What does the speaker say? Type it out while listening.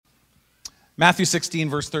Matthew 16,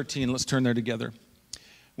 verse 13. Let's turn there together.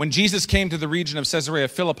 When Jesus came to the region of Caesarea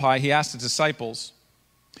Philippi, he asked his disciples,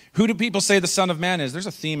 "Who do people say the Son of Man is?" There's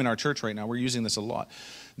a theme in our church right now. We're using this a lot.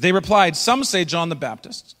 They replied, "Some say John the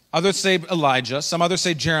Baptist, others say Elijah, some others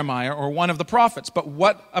say Jeremiah or one of the prophets. But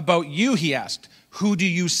what about you?" he asked. "Who do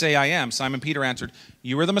you say I am?" Simon Peter answered,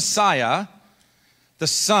 "You are the Messiah, the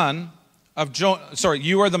Son of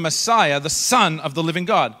you are the Messiah, the Son of the living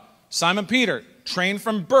God." Simon Peter, trained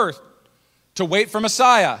from birth to wait for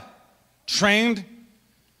Messiah, trained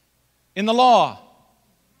in the law,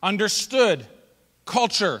 understood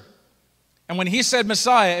culture. And when he said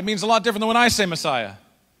Messiah, it means a lot different than when I say Messiah.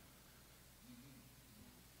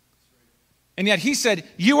 And yet he said,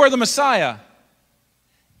 "You are the Messiah,"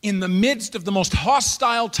 in the midst of the most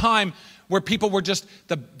hostile time where people were just,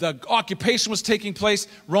 the occupation was taking place,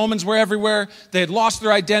 Romans were everywhere, they had lost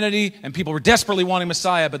their identity, and people were desperately wanting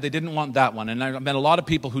Messiah, but they didn't want that one. And I met a lot of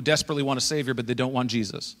people who desperately want a Savior, but they don't want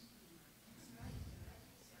Jesus.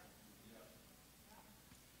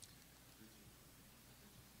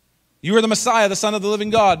 "You are the Messiah, the Son of the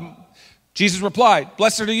living God." Jesus replied,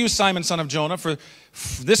 "Blessed are you, Simon, son of Jonah, for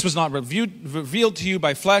this was not revealed to you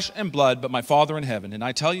by flesh and blood, but my Father in heaven. And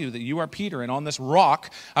I tell you that you are Peter, and on this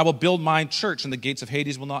rock I will build my church, and the gates of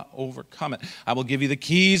Hades will not overcome it. I will give you the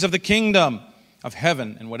keys of the kingdom of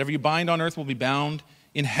heaven, and whatever you bind on earth will be bound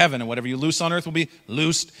in heaven, and whatever you loose on earth will be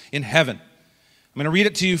loosed in heaven." I'm going to read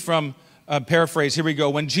it to you from a paraphrase. Here we go.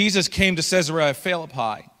 When Jesus came to Caesarea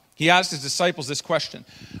Philippi, he asked his disciples this question: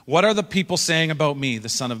 "What are the people saying about me, the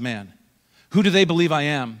Son of Man? Who do they believe I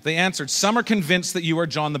am?" They answered, "Some are convinced that you are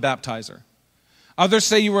John the Baptizer. Others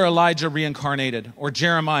say you are Elijah reincarnated, or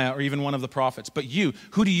Jeremiah, or even one of the prophets. But you,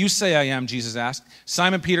 who do you say I am?" Jesus asked.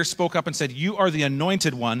 Simon Peter spoke up and said, "You are the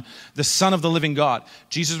Anointed One, the Son of the living God."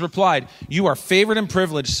 Jesus replied, "You are favored and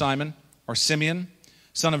privileged, Simon, or Simeon,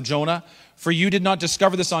 son of Jonah, for you did not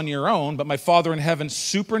discover this on your own, but my Father in heaven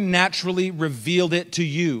supernaturally revealed it to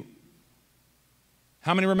you."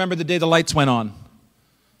 How many remember the day the lights went on?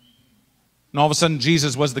 And all of a sudden,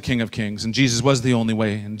 Jesus was the King of Kings, and Jesus was the only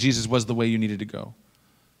way, and Jesus was the way you needed to go.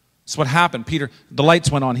 That's what happened. Peter, the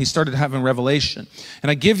lights went on. He started having revelation.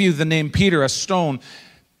 And I give you the name Peter, a stone,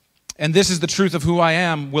 and this is the truth of who I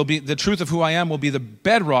am, the truth of who I am will be the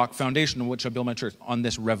bedrock foundation on which I build my church. On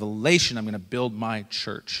this revelation, I'm going to build my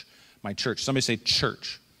church. My church. Somebody say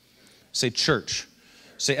church. Say church.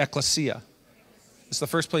 Say ecclesia. It's the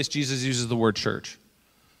first place Jesus uses the word church.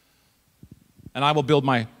 And I will build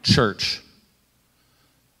my church.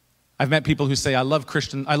 I've met people who say, I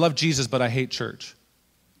love Jesus, but I hate church.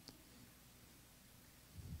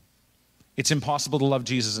 It's impossible to love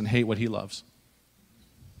Jesus and hate what he loves.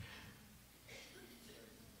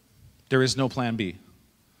 There is no plan B.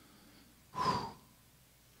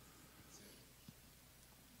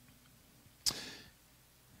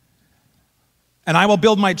 And I will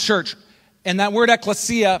build my church. And that word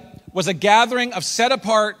ecclesia was a gathering of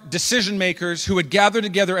set-apart decision makers who would gather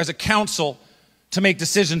together as a council to make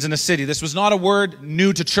decisions in a city. This was not a word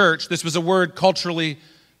new to church. This was a word culturally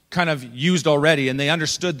kind of used already, and they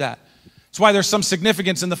understood that. That's why there's some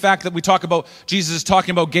significance in the fact that we talk about, Jesus is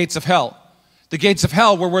talking about gates of hell. The gates of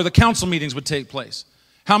hell were where the council meetings would take place.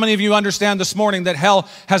 How many of you understand this morning that hell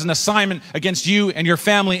has an assignment against you and your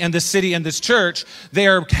family and this city and this church? They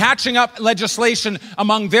are hatching up legislation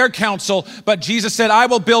among their council, but Jesus said, I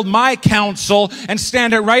will build my council and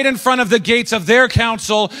stand it right in front of the gates of their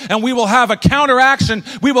council, and we will have a counteraction.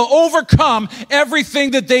 We will overcome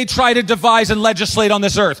everything that they try to devise and legislate on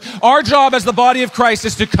this earth. Our job as the body of Christ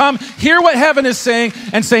is to come, hear what heaven is saying,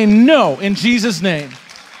 and say no in Jesus' name.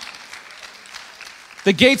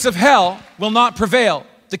 The gates of hell will not prevail.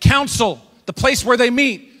 The council, the place where they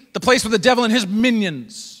meet, the place where the devil and his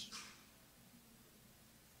minions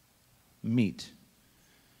meet.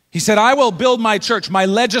 He said, I will build my church, my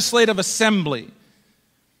legislative assembly,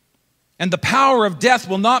 and the power of death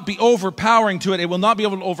will not be overpowering to it. It will not be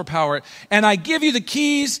able to overpower it. And I give you the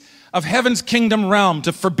keys of heaven's kingdom realm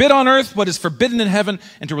to forbid on earth what is forbidden in heaven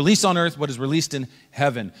and to release on earth what is released in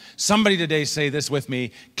heaven. Somebody today say this with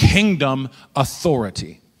me, kingdom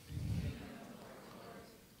authority.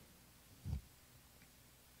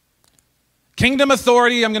 Kingdom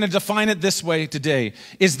authority, I'm going to define it this way today,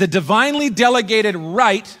 is the divinely delegated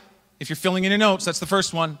right, if you're filling in your notes, that's the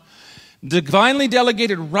first one, divinely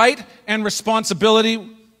delegated right and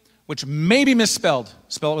responsibility, which may be misspelled.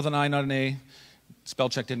 Spell it with an I, not an A. Spell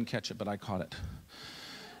check didn't catch it, but I caught it.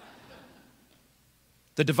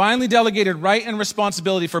 The divinely delegated right and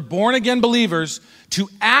responsibility for born-again believers to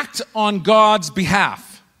act on God's behalf.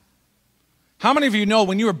 How many of you know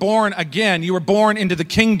when you were born again, you were born into the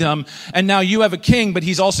kingdom, and now you have a king, but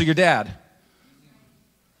he's also your dad?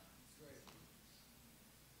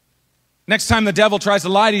 Next time the devil tries to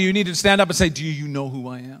lie to you, you need to stand up and say, do you know who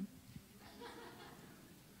I am?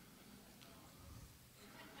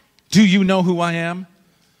 Do you know who I am?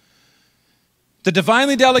 The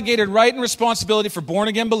divinely delegated right and responsibility for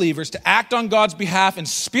born-again believers to act on God's behalf and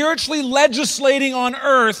spiritually legislating on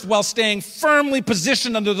earth while staying firmly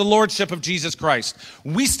positioned under the lordship of Jesus Christ.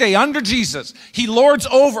 We stay under Jesus. He lords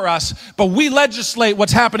over us, but we legislate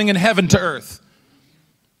what's happening in heaven to earth.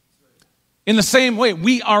 In the same way,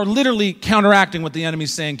 we are literally counteracting what the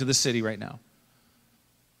enemy's saying to the city right now.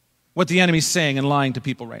 What the enemy's saying and lying to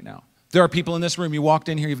people right now. There are people in this room, you walked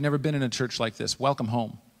in here, you've never been in a church like this. Welcome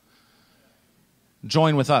home.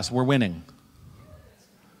 Join with us. We're winning.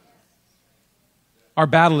 Our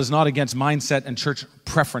battle is not against mindset and church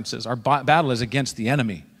preferences. Our battle is against the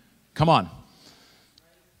enemy. Come on.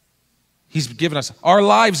 He's given us. Our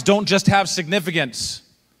lives don't just have significance.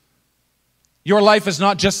 Your life is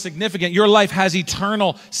not just significant. Your life has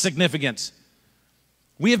eternal significance.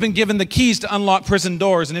 We have been given the keys to unlock prison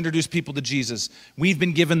doors and introduce people to Jesus. We've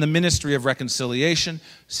been given the ministry of reconciliation.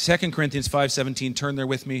 2 Corinthians 5:17, turn there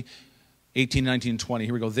with me. 18, 19, 20.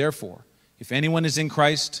 Here we go. Therefore, if anyone is in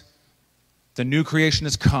Christ, the new creation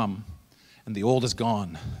has come and the old is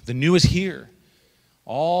gone. The new is here.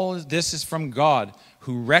 All this is from God,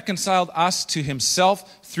 who reconciled us to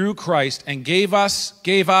himself through Christ and gave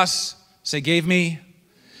me,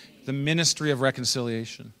 the ministry of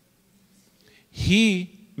reconciliation.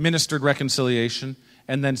 He ministered reconciliation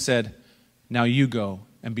and then said, now you go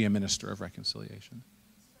and be a minister of reconciliation.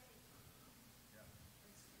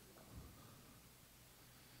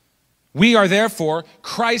 We are therefore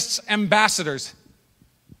Christ's ambassadors.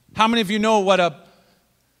 How many of you know what an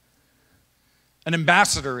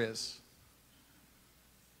ambassador is?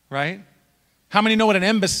 Right? How many know what an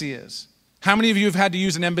embassy is? How many of you have had to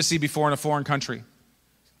use an embassy before in a foreign country?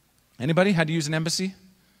 Anybody had to use an embassy?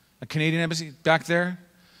 A Canadian embassy back there?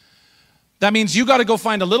 That means you got to go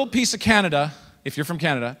find a little piece of Canada, if you're from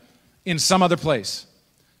Canada, in some other place,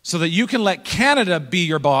 so that you can let Canada be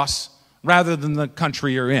your boss rather than the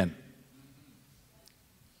country you're in.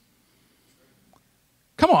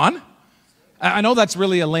 Come on. I know that's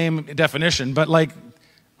really a lame definition, but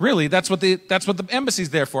really, that's what the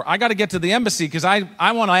embassy's there for. I got to get to the embassy because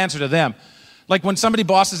I want to answer to them. Like when somebody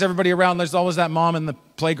bosses everybody around, there's always that mom in the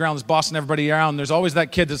playground that's bossing everybody around. There's always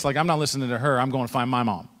that kid that's like, I'm not listening to her. I'm going to find my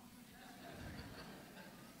mom.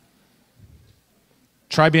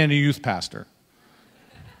 Try being a youth pastor.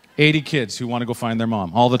 80 kids who want to go find their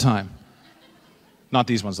mom all the time. Not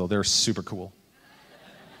these ones, though. They're super cool.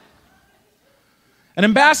 An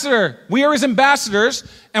ambassador. We are his ambassadors,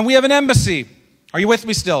 and we have an embassy. Are you with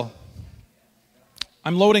me still?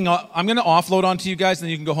 I'm going to offload onto you guys, and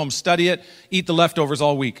then you can go home, study it, eat the leftovers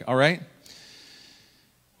all week, all right?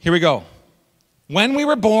 Here we go. When we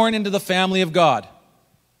were born into the family of God,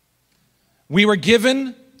 we were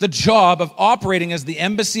given the job of operating as the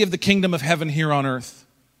embassy of the kingdom of heaven here on earth.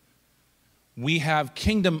 We have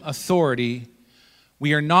kingdom authority.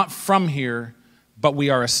 We are not from here, but we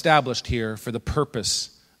are established here for the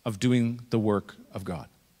purpose of doing the work of God.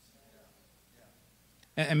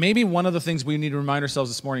 And maybe one of the things we need to remind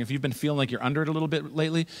ourselves this morning, if you've been feeling like you're under it a little bit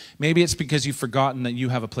lately, maybe it's because you've forgotten that you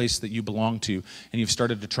have a place that you belong to, and you've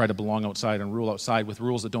started to try to belong outside and rule outside with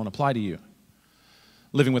rules that don't apply to you.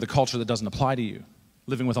 Living with a culture that doesn't apply to you.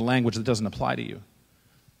 Living with a language that doesn't apply to you.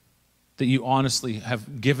 That you honestly have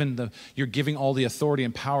you're giving all the authority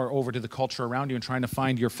and power over to the culture around you and trying to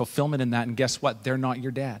find your fulfillment in that, and guess what? They're not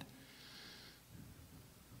your dad.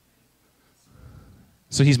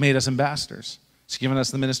 So he's made us ambassadors. He's given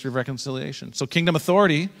us the ministry of reconciliation. So kingdom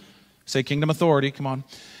authority, say kingdom authority, come on,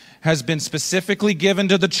 has been specifically given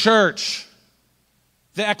to the church,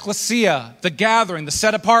 the ecclesia, the gathering, the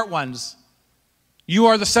set apart ones. You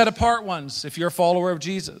are the set apart ones if you're a follower of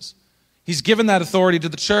Jesus. He's given that authority to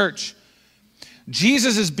the church.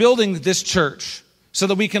 Jesus is building this church so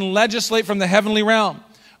that we can legislate from the heavenly realm.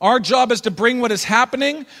 Our job is to bring what is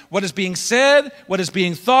happening, what is being said, what is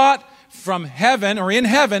being thought from heaven or in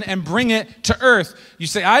heaven and bring it to earth. You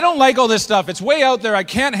say, I don't like all this stuff. It's way out there. I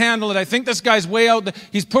can't handle it. I think this guy's way out there.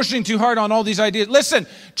 He's pushing too hard on all these ideas. Listen,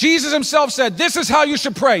 Jesus himself said, this is how you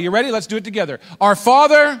should pray. You ready? Let's do it together. Our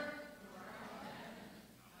Father.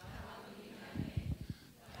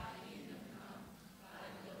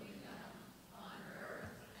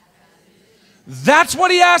 That's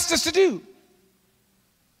what he asked us to do.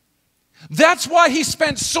 That's why he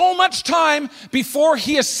spent so much time before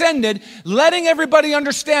he ascended letting everybody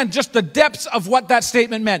understand just the depths of what that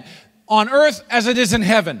statement meant. On earth as it is in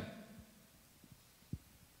heaven.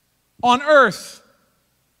 On earth.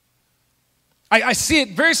 I see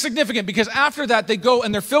it very significant because after that they go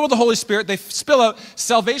and they're filled with the Holy Spirit. They spill out.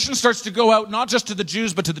 Salvation starts to go out not just to the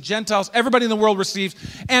Jews but to the Gentiles. Everybody in the world receives.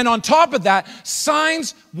 And on top of that,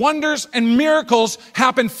 signs, wonders, and miracles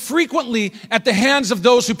happen frequently at the hands of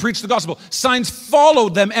those who preach the gospel. Signs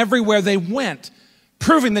followed them everywhere they went,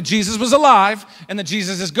 proving that Jesus was alive and that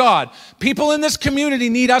Jesus is God. People in this community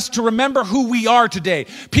need us to remember who we are today.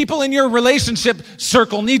 People in your relationship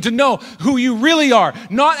circle need to know who you really are.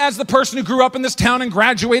 Not as the person who grew up in this town and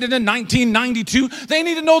graduated in 1992. They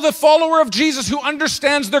need to know the follower of Jesus who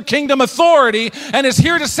understands their kingdom authority and is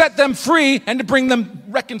here to set them free and to bring them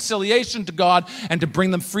reconciliation to God and to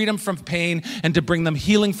bring them freedom from pain and to bring them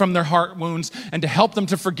healing from their heart wounds and to help them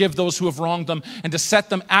to forgive those who have wronged them and to set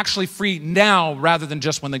them actually free now rather than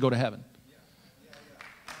just when they go to heaven.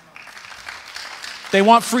 They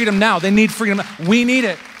want freedom now. They need freedom now. We need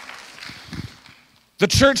it. The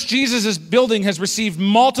church Jesus is building has received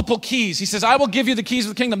multiple keys. He says, I will give you the keys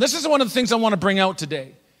of the kingdom. This is one of the things I want to bring out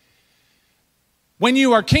today. When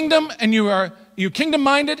you are kingdom and you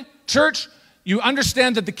kingdom-minded, church, you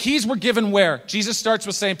understand that the keys were given where? Jesus starts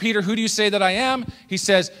with saying, Peter, who do you say that I am? He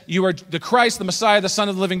says, you are the Christ, the Messiah, the Son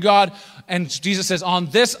of the living God. And Jesus says, on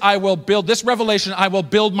this I will build, this revelation, I will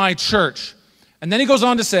build my church. And then he goes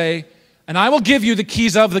on to say, and I will give you the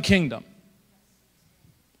keys of the kingdom.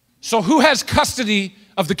 So who has custody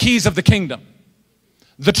of the keys of the kingdom?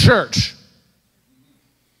 The church.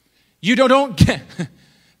 You don't get,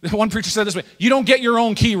 one preacher said this way, you don't get your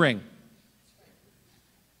own key ring.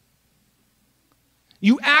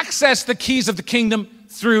 You access the keys of the kingdom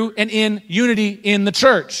through and in unity in the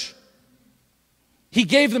church. He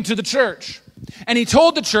gave them to the church. And he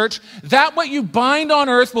told the church that what you bind on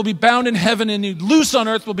earth will be bound in heaven and you loose on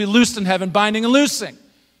earth will be loosed in heaven, binding and loosing.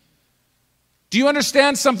 Do you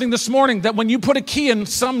understand something this morning? That when you put a key in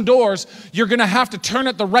some doors, you're going to have to turn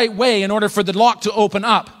it the right way in order for the lock to open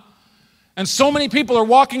up. And so many people are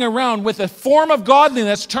walking around with a form of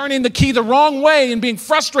godliness, turning the key the wrong way and being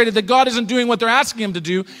frustrated that God isn't doing what they're asking him to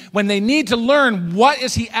do when they need to learn what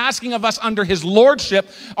is he asking of us under his lordship.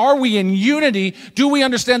 Are we in unity? Do we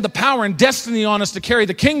understand the power and destiny on us to carry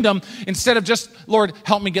the kingdom instead of just, Lord,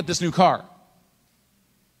 help me get this new car?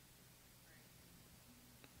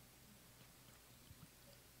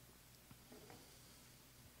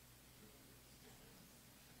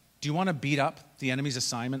 Do you want to beat up the enemy's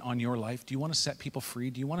assignment on your life? Do you want to set people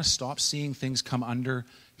free? Do you want to stop seeing things come under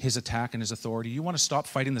his attack and his authority? Do you want to stop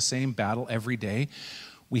fighting the same battle every day?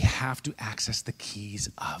 We have to access the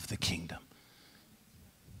keys of the kingdom.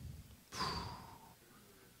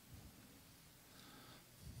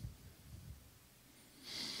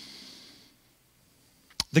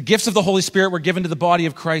 The gifts of the Holy Spirit were given to the body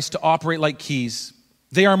of Christ to operate like keys.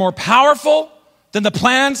 They are more powerful than the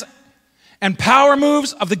plans and power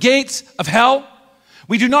moves of the gates of hell.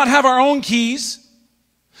 We do not have our own keys.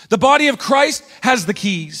 The body of Christ has the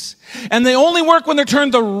keys. And they only work when they're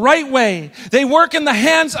turned the right way. They work in the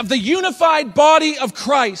hands of the unified body of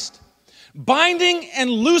Christ. Binding and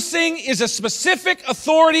loosing is a specific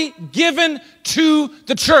authority given to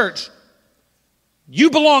the church. You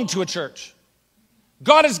belong to a church.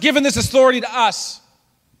 God has given this authority to us.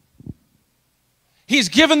 He's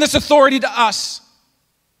given this authority to us.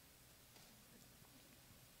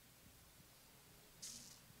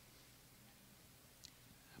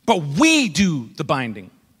 But we do the binding.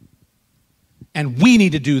 And we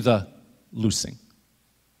need to do the loosing.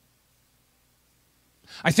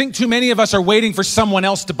 I think too many of us are waiting for someone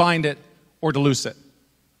else to bind it or to loose it.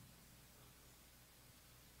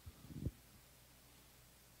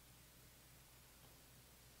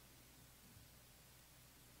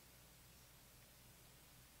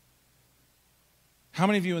 How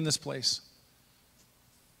many of you in this place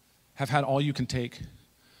have had all you can take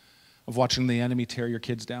of watching the enemy tear your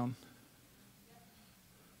kids down?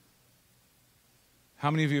 How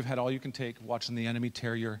many of you have had all you can take watching the enemy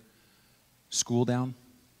tear your school down?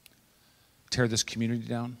 Tear this community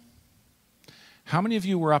down? How many of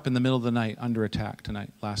you were up in the middle of the night under attack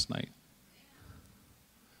last night?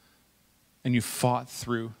 And you fought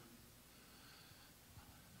through?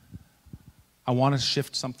 I want to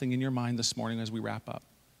shift something in your mind this morning as we wrap up.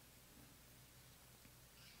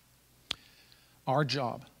 Our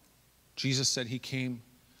job, Jesus said he came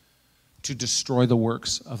to destroy the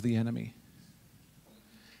works of the enemy.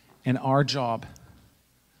 And our job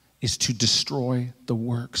is to destroy the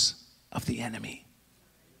works of the enemy.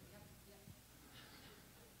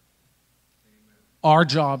 Our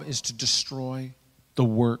job is to destroy the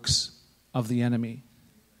works of the enemy.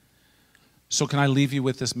 So can I leave you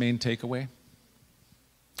with this main takeaway?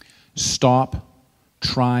 Stop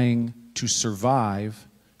trying to survive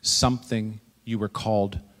something you were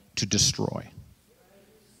called to destroy.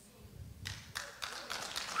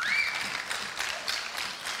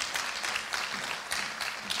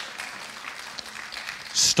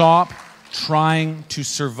 Stop trying to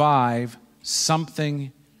survive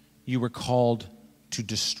something you were called to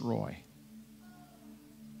destroy.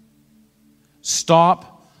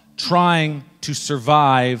 Stop trying to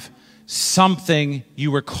survive something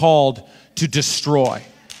you were called to destroy.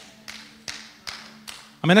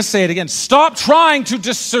 I'm going to say it again. Stop trying to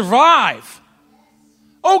just survive.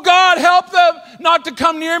 Oh God, help them not to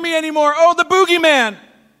come near me anymore. Oh, the boogeyman.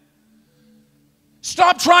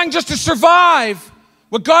 Stop trying just to survive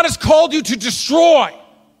what God has called you to destroy.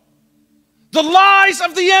 The lies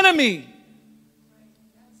of the enemy.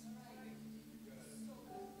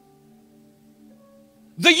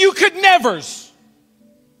 The you could nevers.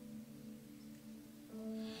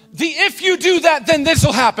 The if you do that, then this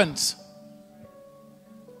will happen.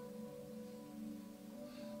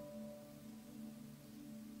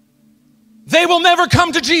 They will never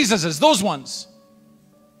come to Jesus's, those ones.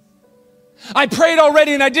 I prayed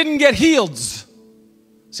already and I didn't get healed.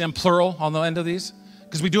 See, I'm plural on the end of these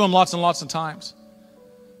because we do them lots and lots of times.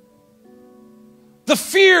 The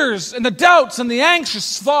fears and the doubts and the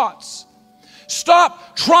anxious thoughts.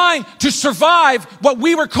 Stop trying to survive what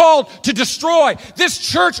we were called to destroy. This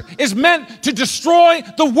church is meant to destroy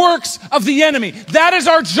the works of the enemy. That is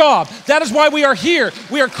our job. That is why we are here.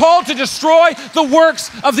 We are called to destroy the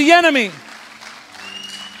works of the enemy.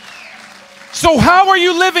 So how are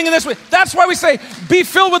you living in this way? That's why we say, be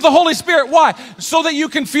filled with the Holy Spirit. Why? So that you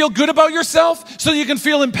can feel good about yourself? So that you can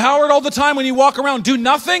feel empowered all the time when you walk around, do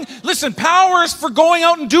nothing? Listen, power is for going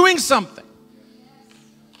out and doing something.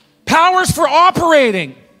 Power is for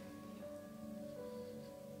operating.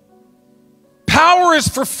 Power is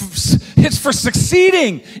it's for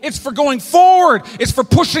succeeding. It's for going forward. It's for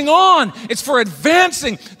pushing on. It's for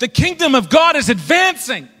advancing. The kingdom of God is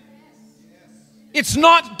advancing. It's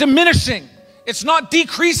not diminishing. It's not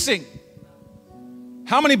decreasing.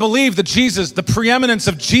 How many believe that Jesus, the preeminence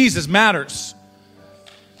of Jesus matters?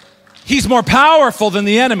 He's more powerful than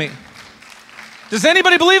the enemy. Does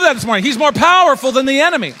anybody believe that this morning? He's more powerful than the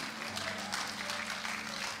enemy.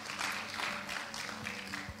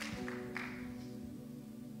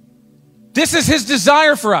 This is his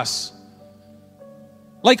desire for us.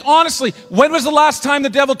 Like honestly, when was the last time the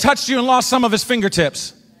devil touched you and lost some of his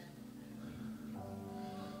fingertips?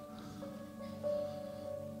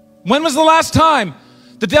 When was the last time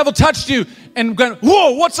the devil touched you and went,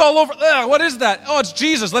 whoa, what's all over? What is that? Oh, it's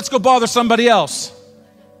Jesus. Let's go bother somebody else.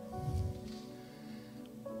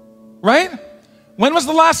 Right? When was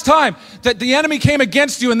the last time that the enemy came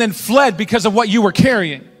against you and then fled because of what you were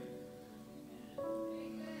carrying?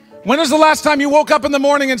 When was the last time you woke up in the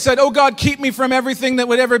morning and said, oh God, keep me from everything that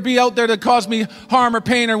would ever be out there to cause me harm or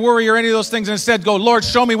pain or worry or any of those things, and instead go, Lord,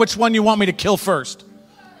 show me which one you want me to kill first.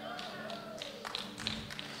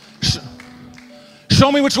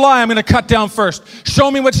 Show me which lie I'm going to cut down first. Show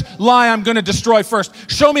me which lie I'm going to destroy first.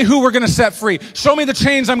 Show me who we're going to set free. Show me the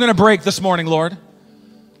chains I'm going to break this morning, Lord.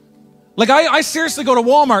 Like I seriously go to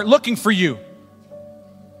Walmart looking for you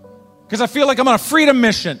because I feel like I'm on a freedom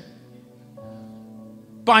mission.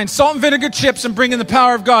 Buying salt and vinegar chips and bringing the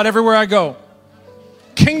power of God everywhere I go.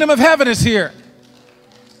 Kingdom of heaven is here.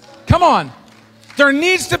 Come on. There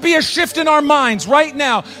needs to be a shift in our minds right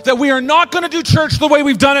now that we are not going to do church the way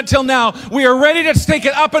we've done it till now. We are ready to take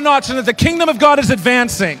it up a notch and that the kingdom of God is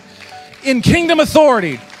advancing in kingdom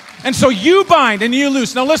authority. And so you bind and you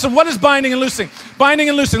loose. Now listen, what is binding and loosing? Binding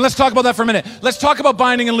and loosing. Let's talk about that for a minute. Let's talk about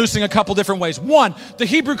binding and loosing a couple different ways. One, the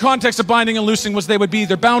Hebrew context of binding and loosing was they would be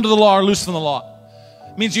either bound to the law or loose from the law.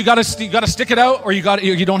 It means you got to stick it out, or you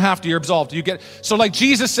don't have to. You're absolved. So like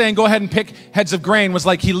Jesus saying, go ahead and pick heads of grain was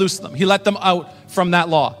like he loosed them. He let them out from that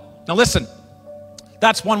law. Now listen,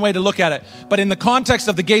 that's one way to look at it. But in the context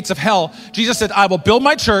of the gates of hell, Jesus said, I will build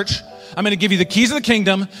my church. I'm going to give you the keys of the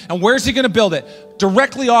kingdom. And where's he going to build it?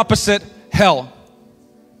 Directly opposite hell.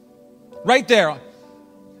 Right there on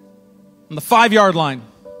the 5-yard line.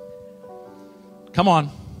 Come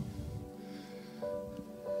on.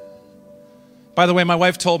 By the way, my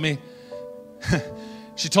wife told me,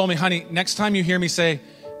 she told me, honey, next time you hear me say,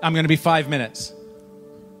 I'm going to be 5 minutes.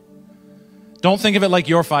 Don't think of it like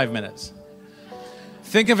your 5 minutes.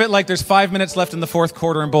 Think of it like there's 5 minutes left in the fourth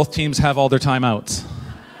quarter and both teams have all their timeouts.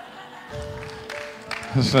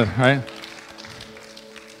 That's it, right?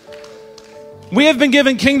 We have been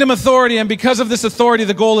given kingdom authority, and because of this authority,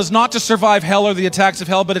 the goal is not to survive hell or the attacks of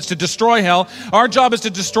hell, but it's to destroy hell. Our job is to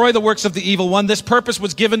destroy the works of the evil one. This purpose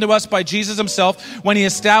was given to us by Jesus himself when he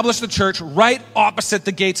established the church right opposite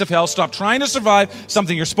the gates of hell. Stop trying to survive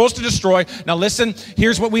something you're supposed to destroy. Now listen,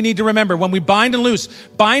 here's what we need to remember. When we bind and loose,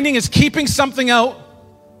 binding is keeping something out,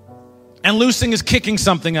 and loosing is kicking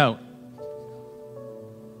something out.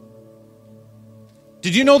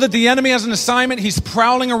 Did you know that the enemy has an assignment? He's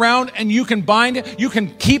prowling around and you can bind it. You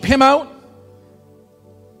can keep him out.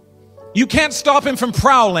 You can't stop him from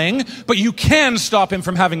prowling, but you can stop him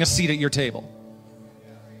from having a seat at your table.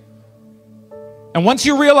 And once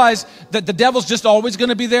you realize that the devil's just always going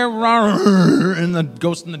to be there, and the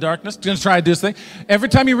ghost in the darkness, going to try to do his thing. Every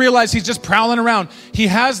time you realize he's just prowling around, he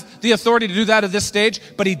has the authority to do that at this stage,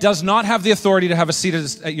 but he does not have the authority to have a seat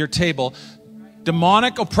at your table.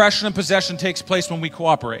 Demonic oppression and possession takes place when we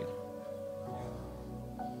cooperate.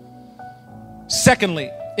 Secondly,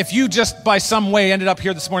 if you just by some way ended up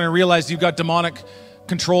here this morning and realized you've got demonic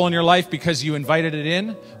control in your life because you invited it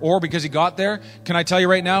in or because you got there, can I tell you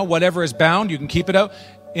right now, whatever is bound, you can keep it out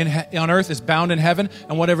on earth is bound in heaven,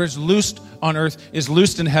 and whatever is loosed on earth is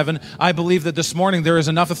loosed in heaven. I believe that this morning there is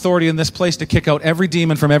enough authority in this place to kick out every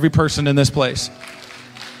demon from every person in this place.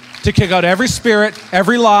 To kick out every spirit,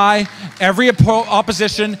 every lie, every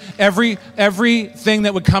opposition, everything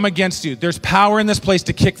that would come against you. There's power in this place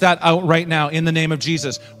to kick that out right now in the name of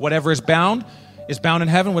Jesus. Whatever is bound in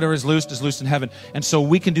heaven. Whatever is loosed in heaven. And so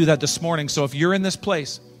we can do that this morning. So if you're in this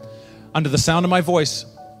place, under the sound of my voice,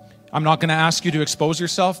 I'm not going to ask you to expose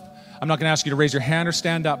yourself. I'm not going to ask you to raise your hand or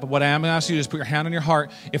stand up. But what I am going to ask you is put your hand on your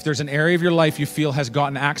heart. If there's an area of your life you feel has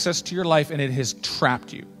gotten access to your life and it has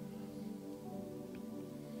trapped you.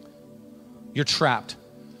 You're trapped,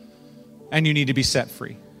 and you need to be set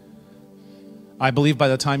free. I believe by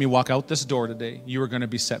the time you walk out this door today, you are going to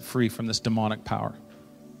be set free from this demonic power.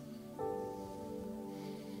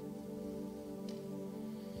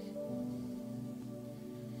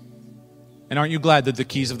 And aren't you glad that the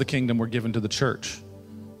keys of the kingdom were given to the church,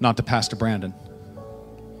 not to Pastor Brandon?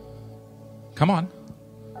 Come on.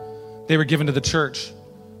 They were given to the church,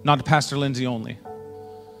 not to Pastor Lindsay only.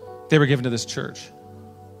 They were given to this church.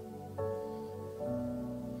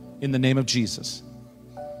 In the name of Jesus,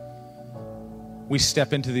 we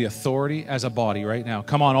step into the authority as a body right now.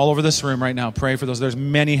 Come on, all over this room right now, pray for those. There's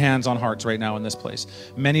many hands on hearts right now in this place.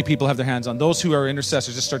 Many people have their hands on. Those who are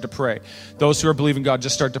intercessors, just start to pray. Those who are believing God,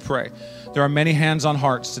 just start to pray. There are many hands on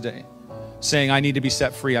hearts today saying, I need to be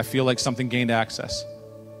set free. I feel like something gained access.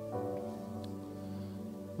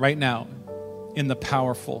 Right now, in the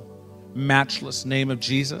powerful, matchless name of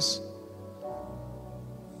Jesus,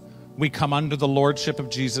 we come under the lordship of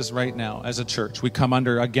Jesus right now as a church. We come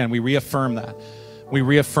under, again, we reaffirm that. We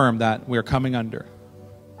reaffirm that we are coming under.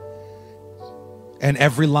 And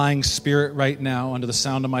every lying spirit right now, under the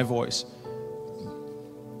sound of my voice,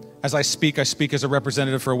 as I speak as a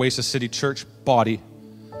representative for Oasis City Church body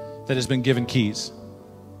that has been given keys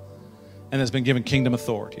and has been given kingdom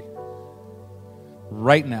authority.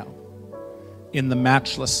 Right now, in the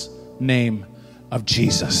matchless name of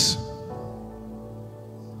Jesus.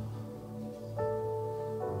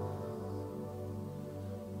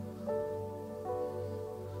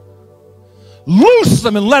 Loose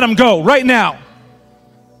them and let them go right now.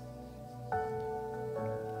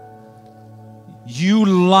 You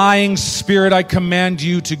lying spirit, I command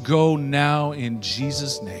you to go now in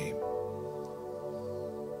Jesus' name.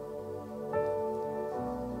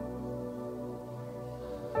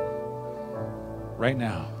 Right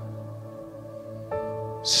now.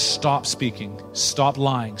 Stop speaking. Stop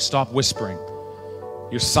lying. Stop whispering.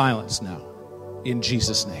 You're silenced now in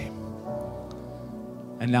Jesus' name.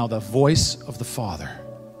 And now the voice of the Father.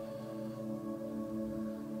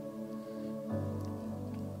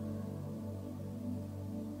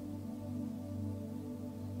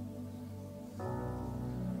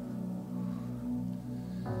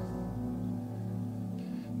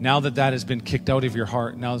 Now that has been kicked out of your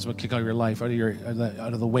heart, now it's been kicked out of your life,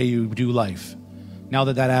 out of the way you do life. Now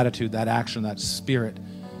that attitude, that action, that spirit,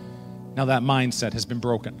 now that mindset has been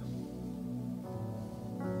broken.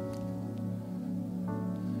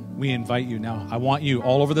 We invite you now. I want you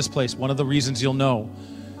all over this place. One of the reasons you'll know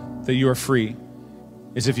that you are free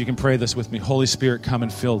is if you can pray this with me. Holy Spirit, come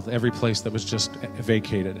and fill every place that was just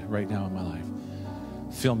vacated right now in my life.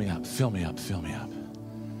 Fill me up, fill me up, fill me up.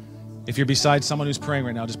 If you're beside someone who's praying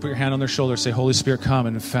right now, just put your hand on their shoulder. Say, Holy Spirit, come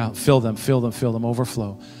and fill them,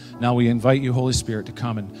 overflow. Now we invite you, Holy Spirit, to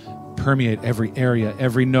come and permeate every area,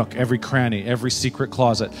 every nook, every cranny, every secret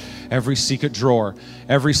closet, every secret drawer,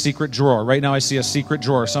 every secret drawer. Right now I see a secret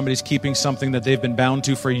drawer. Somebody's keeping something that they've been bound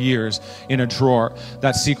to for years in a drawer.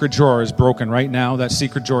 That secret drawer is broken right now. That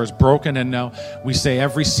secret drawer is broken, and now we say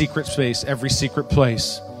every secret space, every secret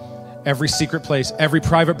place, every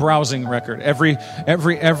private browsing record, every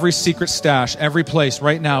secret stash, every place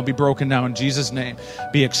right now be broken now in Jesus' name.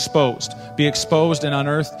 Be exposed and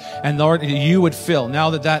unearthed. And Lord, you would fill, now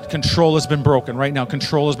that control has been broken, right now,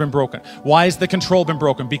 control has been broken. Why has the control been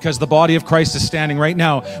broken? Because the body of Christ is standing right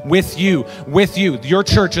now with you. Your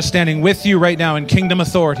church is standing with you right now in kingdom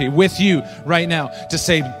authority, with you right now to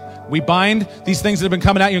say, we bind these things that have been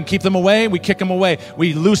coming at you and keep them away. We kick them away.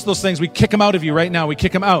 We loose those things. We kick them out of you right now. We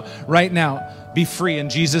kick them out right now. Be free in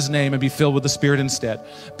Jesus' name and be filled with the Spirit instead.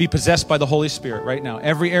 Be possessed by the Holy Spirit right now.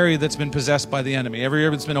 Every area that's been possessed by the enemy, every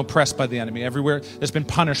area that's been oppressed by the enemy, everywhere that's been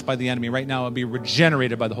punished by the enemy right now will be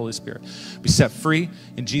regenerated by the Holy Spirit. Be set free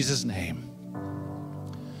in Jesus' name.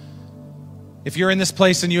 If you're in this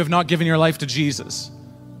place and you have not given your life to Jesus,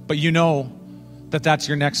 but you know that that's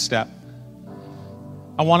your next step,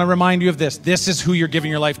 I want to remind you of this. This is who you're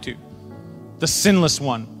giving your life to. The sinless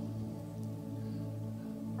one.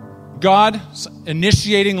 God's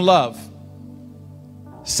initiating love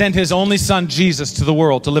sent his only son, Jesus, to the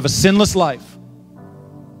world to live a sinless life.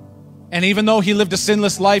 And even though he lived a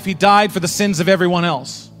sinless life, he died for the sins of everyone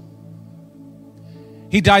else.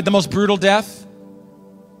 He died the most brutal death,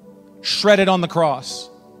 shredded on the cross,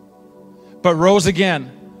 but rose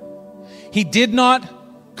again. He did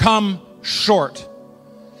not come short.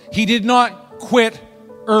 He did not quit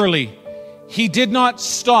early. He did not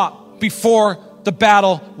stop before the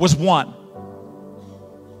battle was won.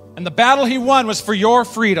 And the battle he won was for your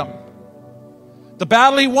freedom. The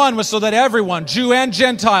battle he won was so that everyone, Jew and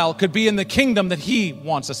Gentile, could be in the kingdom that he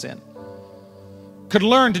wants us in. Could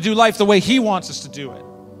learn to do life the way he wants us to do it.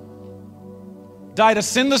 Died a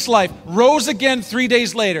sinless life, rose again 3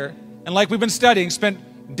 days later, and like we've been studying,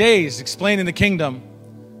 spent days explaining the kingdom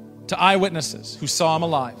to eyewitnesses who saw him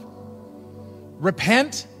alive.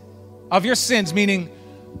 Repent of your sins, meaning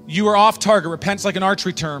you are off target. Repent's like an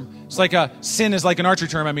archery term. It's like sin is like an archery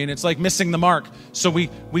term. It's like missing the mark. So we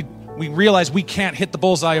realize we can't hit the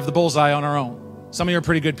bullseye of the bullseye on our own. Some of you are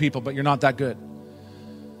pretty good people, but you're not that good.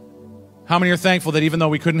 How many are thankful that even though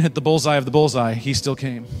we couldn't hit the bullseye of the bullseye, he still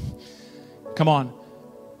came? Come on.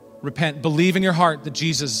 Repent. Believe in your heart that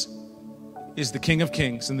Jesus is the King of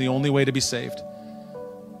Kings and the only way to be saved.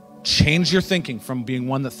 Change your thinking from being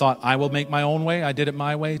one that thought, I will make my own way, I did it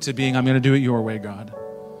my way, to being, I'm going to do it your way, God.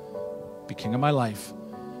 Be king of my life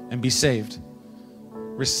and be saved.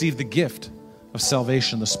 Receive the gift of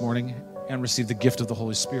salvation this morning and receive the gift of the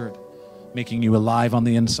Holy Spirit, making you alive on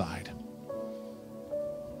the inside.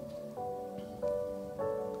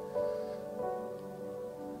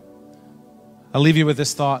 I'll leave you with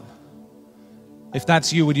this thought. If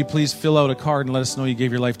that's you, would you please fill out a card and let us know you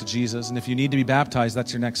gave your life to Jesus? And if you need to be baptized,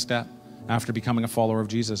 that's your next step. After becoming a follower of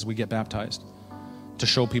Jesus, we get baptized to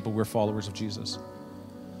show people we're followers of Jesus.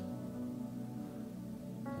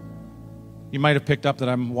 You might have picked up that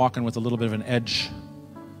I'm walking with a little bit of an edge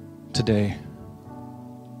today.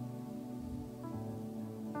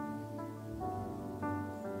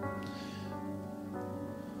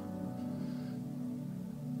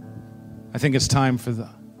 I think it's time for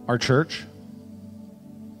our church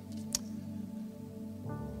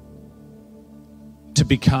to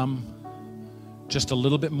become just a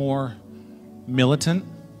little bit more militant,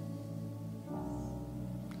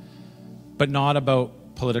 but not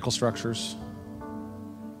about political structures,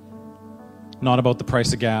 not about the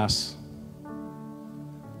price of gas,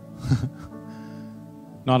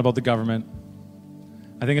 not about the government.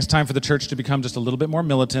 I think it's time for the church to become just a little bit more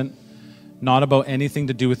militant, not about anything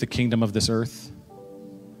to do with the kingdom of this earth,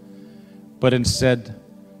 but instead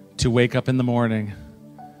to wake up in the morning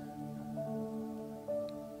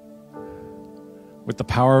with the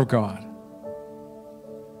power of God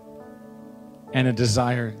and a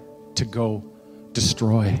desire to go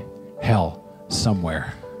destroy hell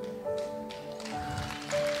somewhere.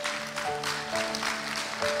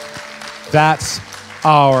 That's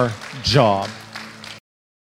our job.